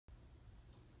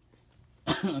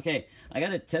Okay, I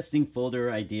got a testing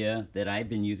folder idea that I've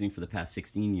been using for the past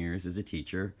 16 years as a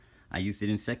teacher. I used it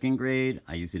in second grade.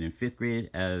 I used it in fifth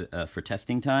grade for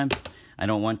testing time. I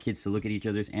don't want kids to look at each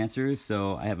other's answers,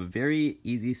 so I have a very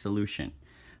easy solution.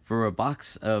 For a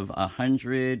box of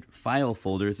 100 file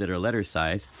folders that are letter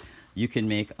size, you can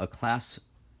make a class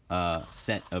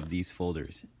set of these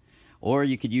folders. Or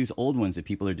you could use old ones that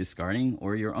people are discarding,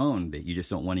 or your own that you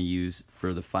just don't want to use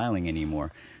for the filing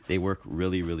anymore. They work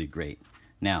really, really great.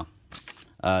 Now,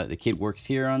 the kid works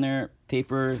here on their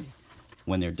paper.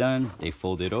 When they're done, they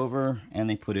fold it over and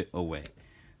they put it away.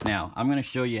 Now, I'm going to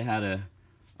show you how to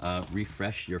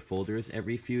refresh your folders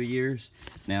every few years.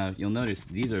 Now, you'll notice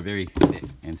these are very thick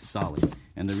and solid.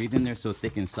 And the reason they're so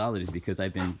thick and solid is because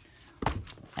I've been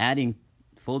adding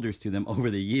folders to them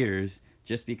over the years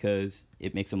just because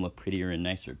it makes them look prettier and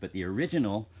nicer. But the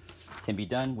original can be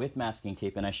done with masking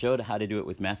tape, and I showed how to do it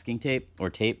with masking tape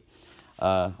or tape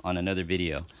on another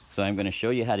video. So I'm going to show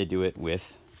you how to do it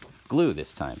with glue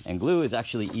this time. And glue is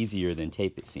actually easier than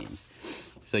tape, it seems.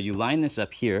 So you line this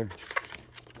up here.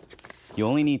 You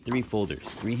only need three folders,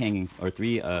 three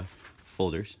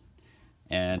folders.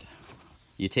 And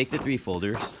you take the three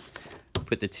folders,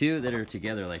 put the two that are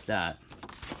together like that,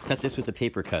 cut this with a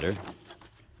paper cutter.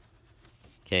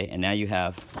 Okay, and now you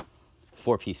have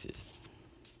 4 pieces.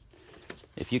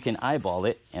 If you can eyeball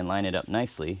it and line it up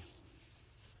nicely,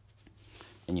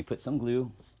 and you put some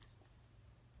glue,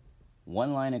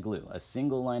 one line of glue, a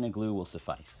single line of glue will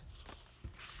suffice.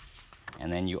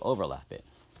 And then you overlap it.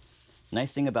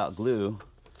 Nice thing about glue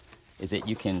is that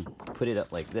you can put it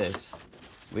up like this,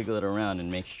 wiggle it around and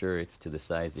make sure it's to the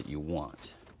size that you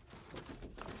want.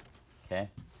 Okay?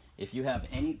 If you have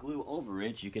any glue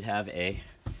overage, you could have a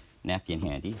napkin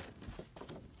handy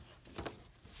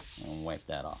and wipe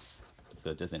that off so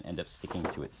it doesn't end up sticking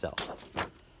to itself.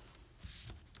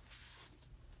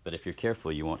 But if you're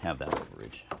careful, you won't have that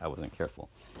overage. I wasn't careful.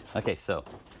 Okay, so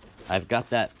I've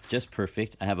got that just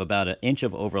perfect. I have about 1 inch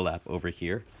of overlap over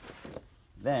here.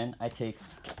 Then I take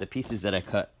the pieces that I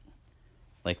cut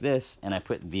like this and I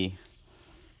put the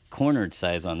cornered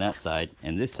size on that side,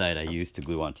 and this side I use to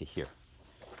glue onto here.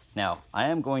 Now, I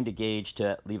am going to gauge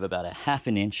to leave about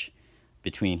 1/2 inch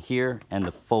between here and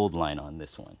the fold line on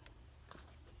this one.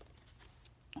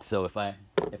 So if I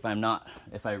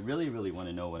really want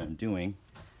to know what I'm doing,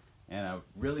 and I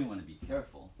really want to be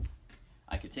careful,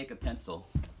 I could take a pencil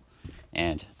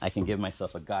and I can give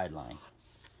myself a guideline.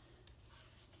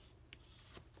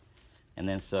 And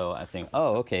then so I think,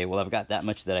 oh, okay, well, I've got that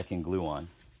much that I can glue on.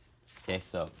 Okay,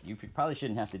 so you probably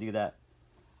shouldn't have to do that,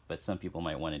 but some people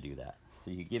might want to do that. So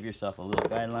you give yourself a little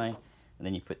guideline, and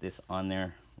then you put this on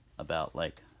there about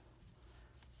like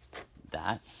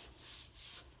that.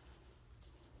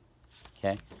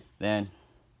 Okay, then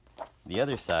the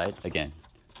other side, again,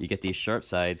 you get these sharp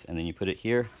sides, and then you put it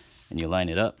here, and you line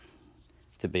it up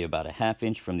to be about 1/2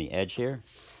 inch from the edge here.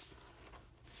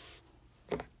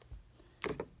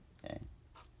 Okay.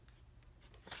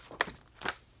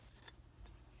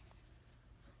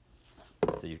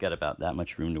 So you've got about that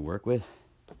much room to work with.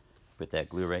 Put that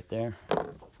glue right there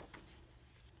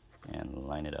and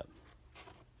line it up.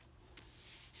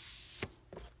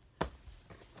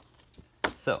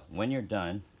 So when you're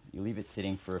done, you leave it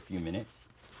sitting for a few minutes,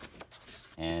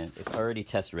 and it's already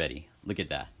test ready. Look at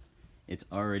that. It's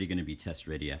already going to be test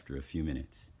ready after a few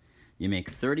minutes. You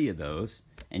make 30 of those,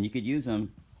 and you could use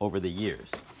them over the years.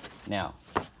 Now,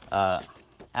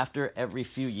 after every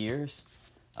few years,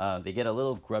 they get a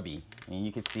little grubby. I mean,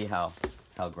 you can see how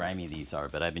grimy these are,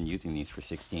 but I've been using these for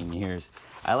 16 years.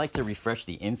 I like to refresh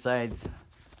the insides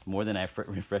more than I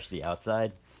refresh the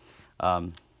outside.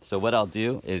 So what I'll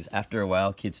do is after a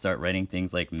while, kids start writing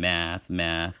things like math,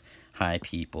 hi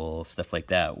people, stuff like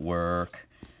that, work,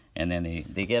 and then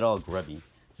they get all grubby.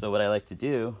 So what I like to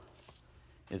do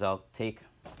is I'll take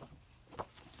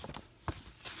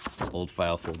old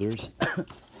file folders,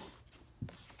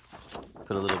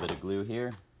 put a little bit of glue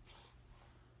here,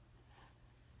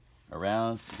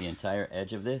 around the entire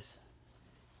edge of this,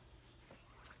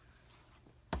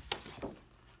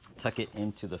 tuck it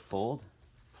into the fold,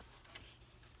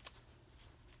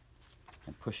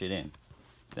 and push it in.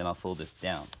 Then I'll fold this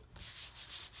down.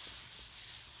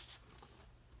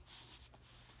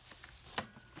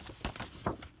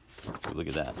 Look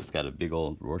at that, it's got a big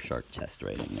old Rorschach test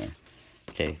right in there.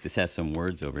 Okay, this has some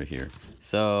words over here.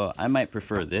 So I might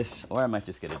prefer this, or I might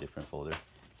just get a different folder,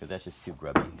 because that's just too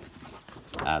grubby.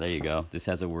 There you go. This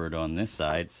has a word on this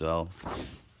side, so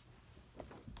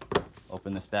I'll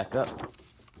open this back up.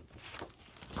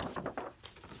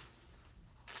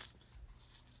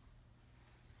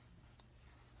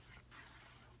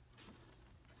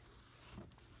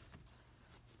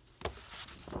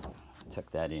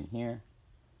 tuck that in here.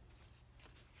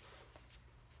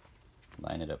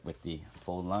 Line it up with the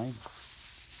fold line.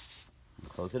 And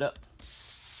close it up.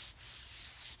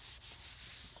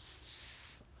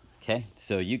 Okay,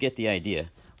 so you get the idea.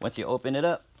 Once you open it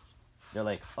up, they're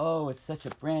like, oh, it's such a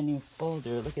brand new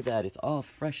folder. Look at that. It's all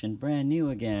fresh and brand new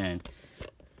again.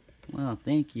 Well,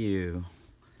 thank you,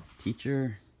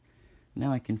 teacher.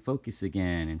 Now I can focus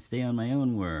again and stay on my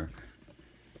own work.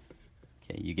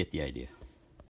 Okay, you get the idea.